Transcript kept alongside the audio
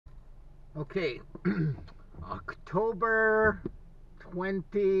Okay, October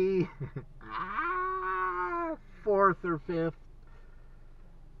 24th or 5th.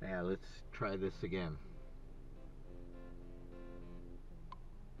 Yeah, let's try this again.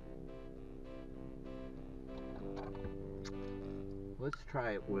 Let's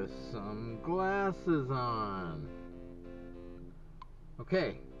try it with some glasses on.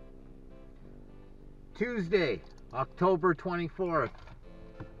 Okay, Tuesday, October 24th.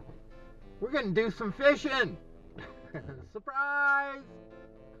 We're gonna do some fishing. Surprise!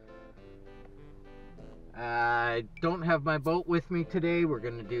 I don't have my boat with me today. We're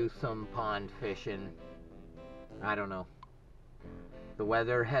gonna do some pond fishing. I don't know. The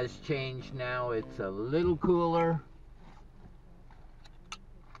weather has changed now. It's a little cooler.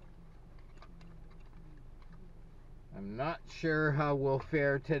 I'm not sure how we'll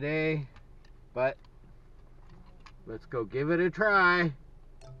fare today, but let's go give it a try.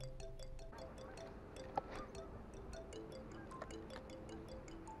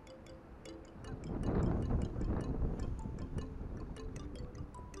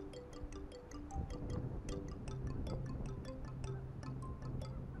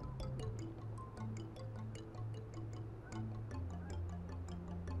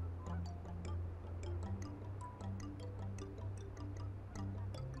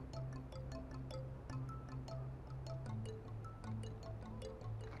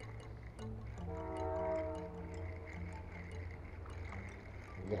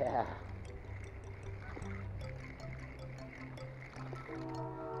 Yeah.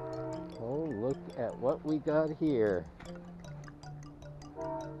 Oh, look at what we got here.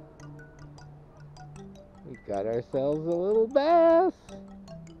 We got ourselves a little bass.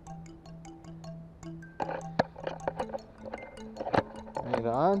 Right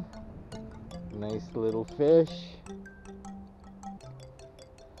on. Nice little fish.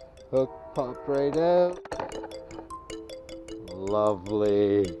 Hook popped right out.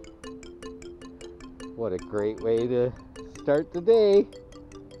 Lovely. What a great way to start the day.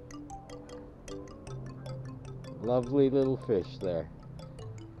 Lovely little fish there.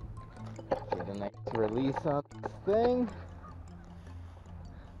 Get a nice release on this thing.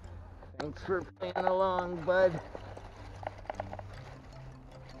 Thanks for playing along, bud.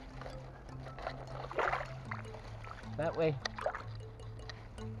 That way.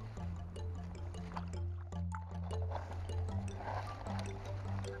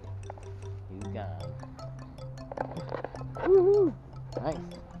 He's gone. Woohoo! Nice.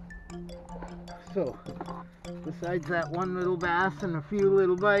 So, besides that one little bass and a few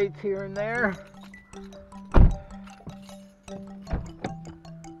little bites here and there,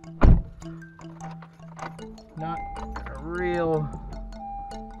 not a real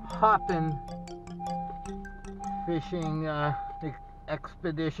hopping fishing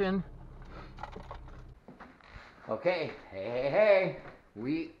expedition. Okay, hey,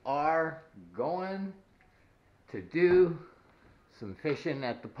 we are going to do some fishing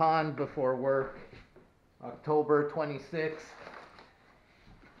at the pond before work. October 26th.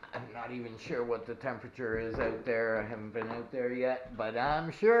 I'm not even sure what the temperature is out there. I haven't been out there yet, but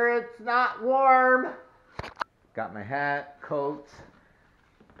I'm sure it's not warm. Got my hat, coats.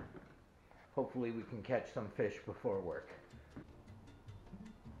 Hopefully we can catch some fish before work.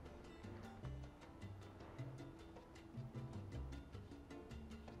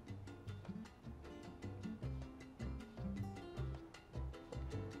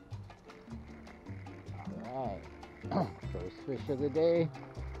 Alright, first fish of the day.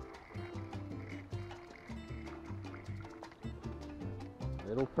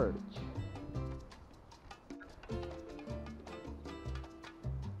 Little perch.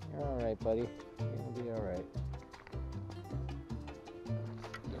 You're alright, buddy. You'll be alright.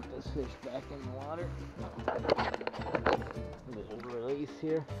 Get this fish back in the water. Little release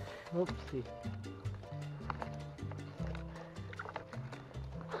here. Oopsie.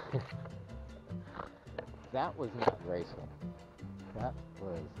 That was not graceful. That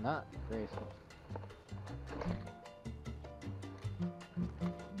was not graceful.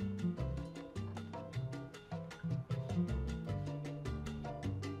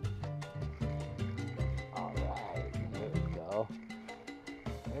 Alright, there we go.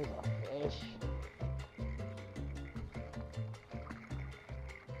 There's a fish.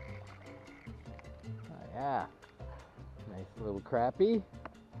 Oh yeah. Nice little crappie.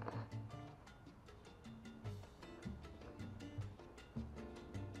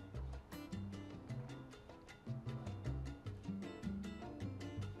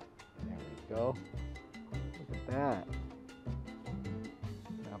 Go. Look at that.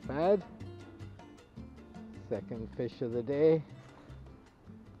 Not bad. Second fish of the day.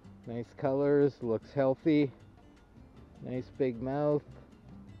 Nice colors, looks healthy. Nice big mouth.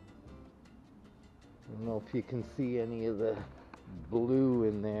 I don't know if you can see any of the blue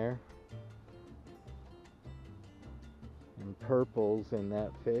in there. And purples in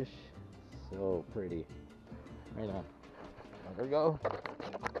that fish. So pretty. Right on. There we go.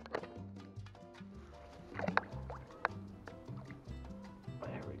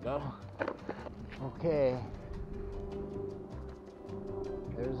 There we go. Okay.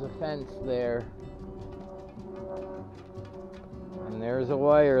 There's a fence there. And there's a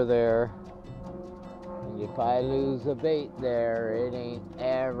wire there. And if I lose a bait there, it ain't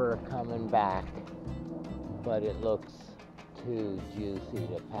ever coming back. But it looks too juicy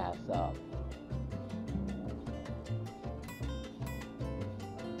to pass up.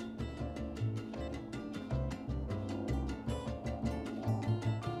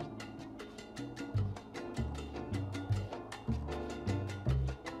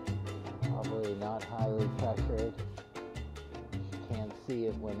 Probably not highly pressured. You can't see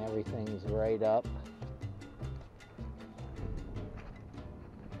it when everything's right up.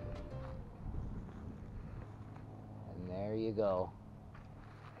 And there you go.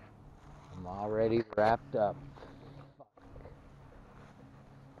 I'm already wrapped up.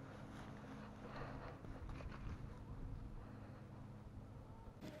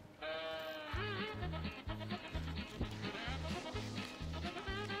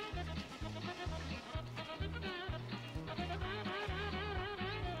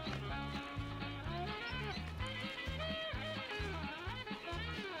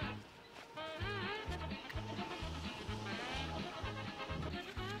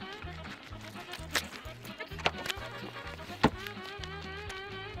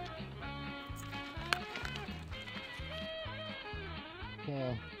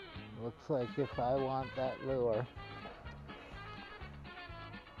 Okay, looks like if I want that lure,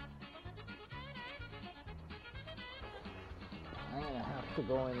 I'm gonna have to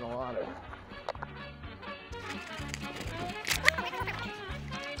go in the water.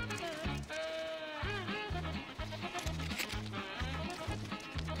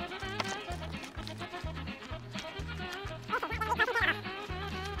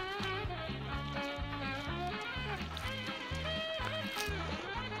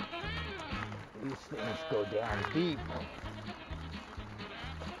 These things go down deep.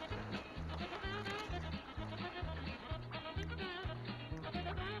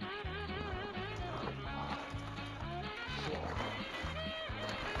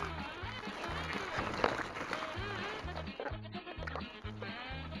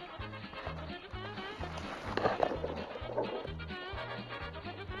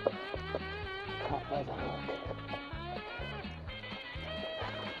 Caught by the hook.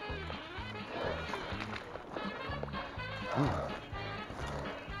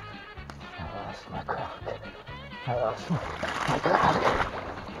 I lost my crock. I lost my crock.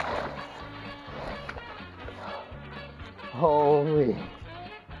 Holy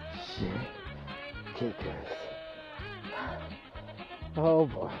shit. Kickers. Oh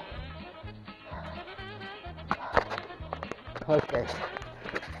boy. Okay.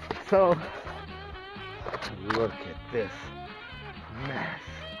 So, look at this mess.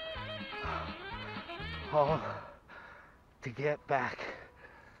 All to get back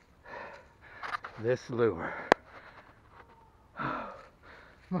this lure.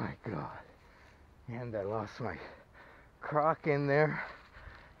 My God. And I lost my crock in there.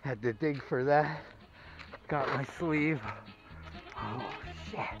 Had to dig for that. Got my sleeve. Oh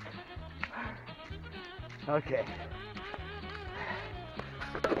shit. Okay.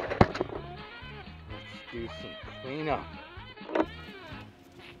 Let's do some cleanup.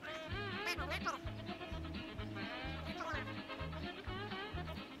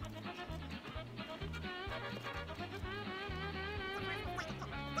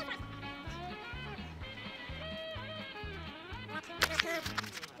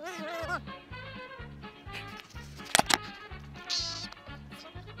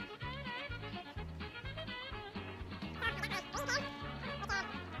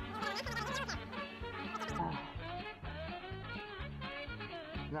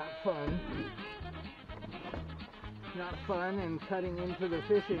 Not fun. Not fun and cutting into the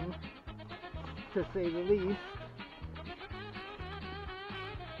fishing, to say the least.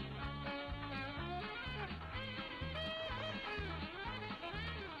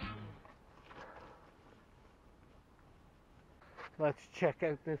 Let's check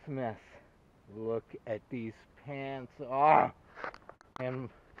out this mess. Look at these pants. Ah! And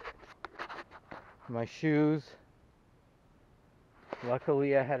my shoes.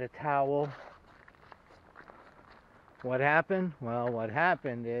 Luckily I had a towel. What happened? Well, what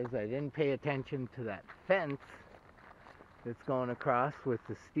happened is I didn't pay attention to that fence that's going across with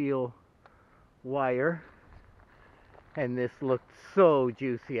the steel wire, and this looked so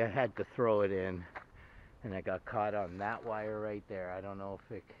juicy I had to throw it in, and I got caught on that wire right there. I don't know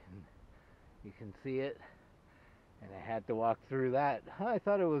if you can see it, and I had to walk through that. I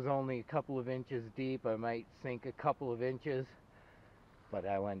thought it was only a couple of inches deep. I might sink a couple of inches, but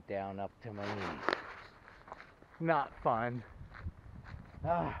I went down up to my knees. Not fun.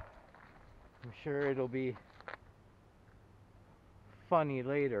 I'm sure it'll be funny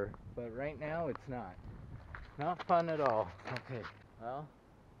later, but right now it's not. Not fun at all. Okay, well,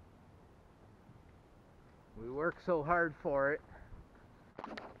 we work so hard for it,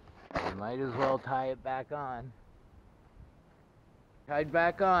 we might as well tie it back on. Tied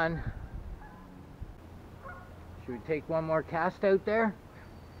back on. Should we take one more cast out there?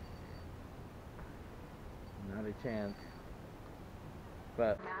 Not a chance.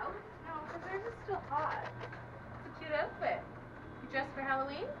 But No, because they're just still hot. It's a cute outfit. You dressed for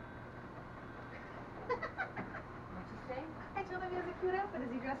Halloween? What'd you say? I told him he has a cute outfit.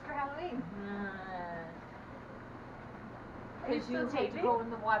 Is he dressed for Halloween? Because you had to go in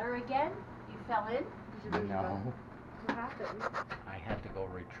the water again? You fell in? no, What happened? I had to go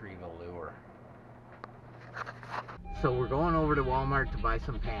retrieve a lure. So we're going over to Walmart to buy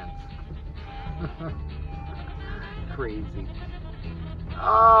some pants. Crazy.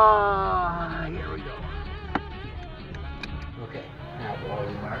 Ah, here we go. Okay, now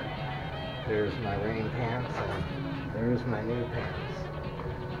Walmart. There's my rain pants and there's my new pants.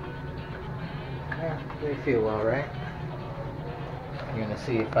 Yeah, they feel alright. I'm gonna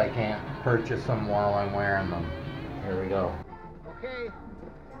see if I can't purchase them while I'm wearing them. Here we go. Okay,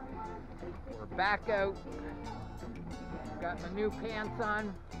 we're back out. Got my new pants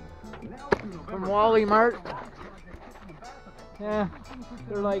on from Walmart. Yeah,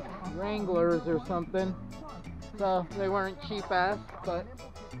 they're like Wranglers or something. So they weren't cheap ass, but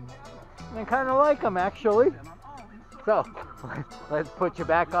I kind of like them actually. So let's put you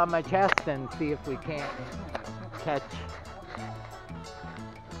back on my chest and see if we can't catch.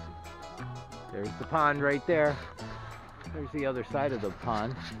 There's the pond right there. There's the other side of the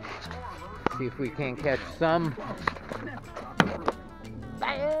pond. See if we can't catch some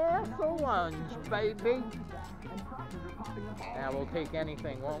bass or lunge, baby. Yeah, we'll take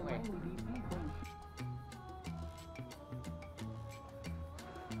anything, won't we?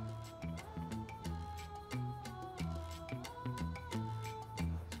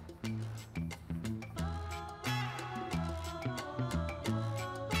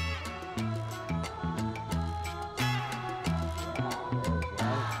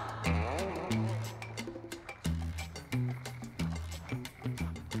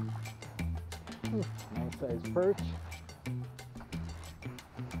 Nice size perch.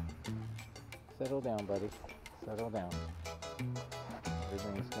 Settle down, buddy. Settle down.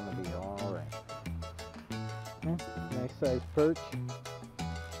 Everything's gonna be alright. Nice size perch.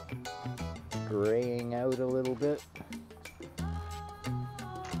 Graying out a little bit.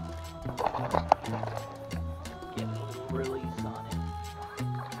 Get a little release on it.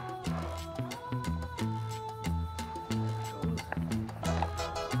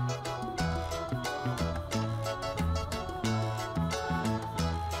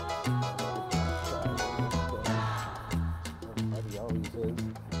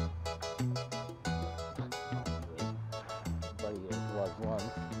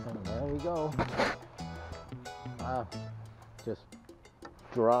 Go. Just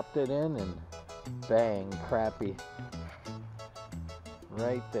dropped it in and bang, crappie.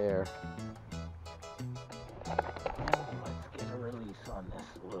 Right there. Now let's get a release on this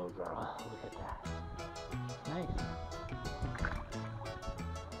little girl. Look at that. Nice.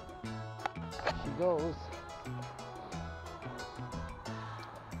 She goes.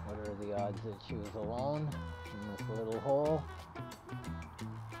 What are the odds that she was alone in this little hole?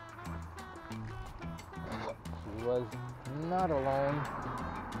 She was not alone.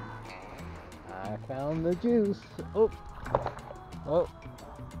 I found the juice. Oh. Oh.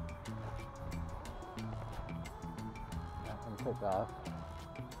 That one took off.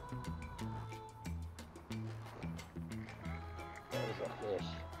 There's a fish.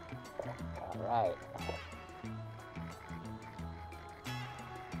 Alright.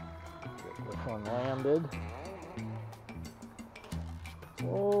 Get this one landed.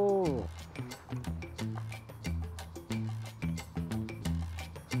 Whoa.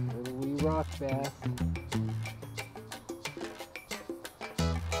 Little wee rock bass.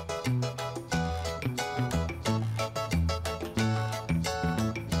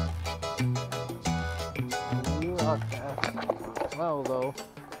 Little wee rock bass. well though.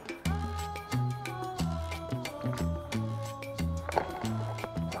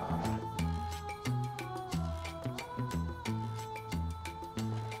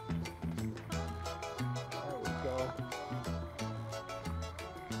 There we go.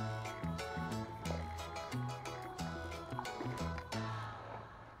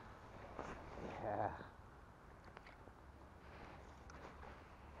 Yeah.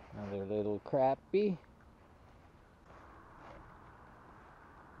 Another little crappie.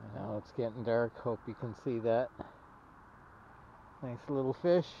 Now it's getting dark. Hope you can see that. Nice little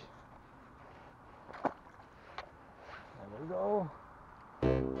fish. There we go.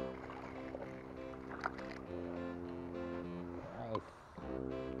 Nice.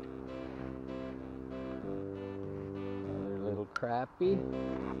 Another little crappie.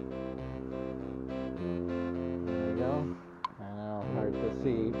 There we go. I know, hard to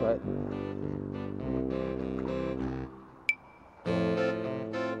see, but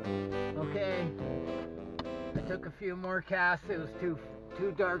okay. I took a few more casts. It was too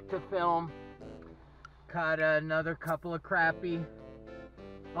dark to film. Caught another couple of crappie.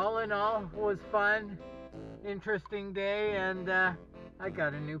 All in all, it was fun, interesting day, and I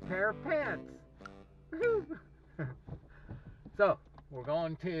got a new pair of pants. So we're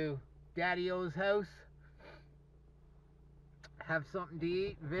going to Daddy-O's house. Have something to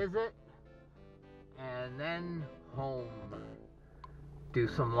eat, visit, and then home. Do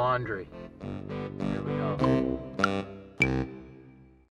some laundry. Here we go.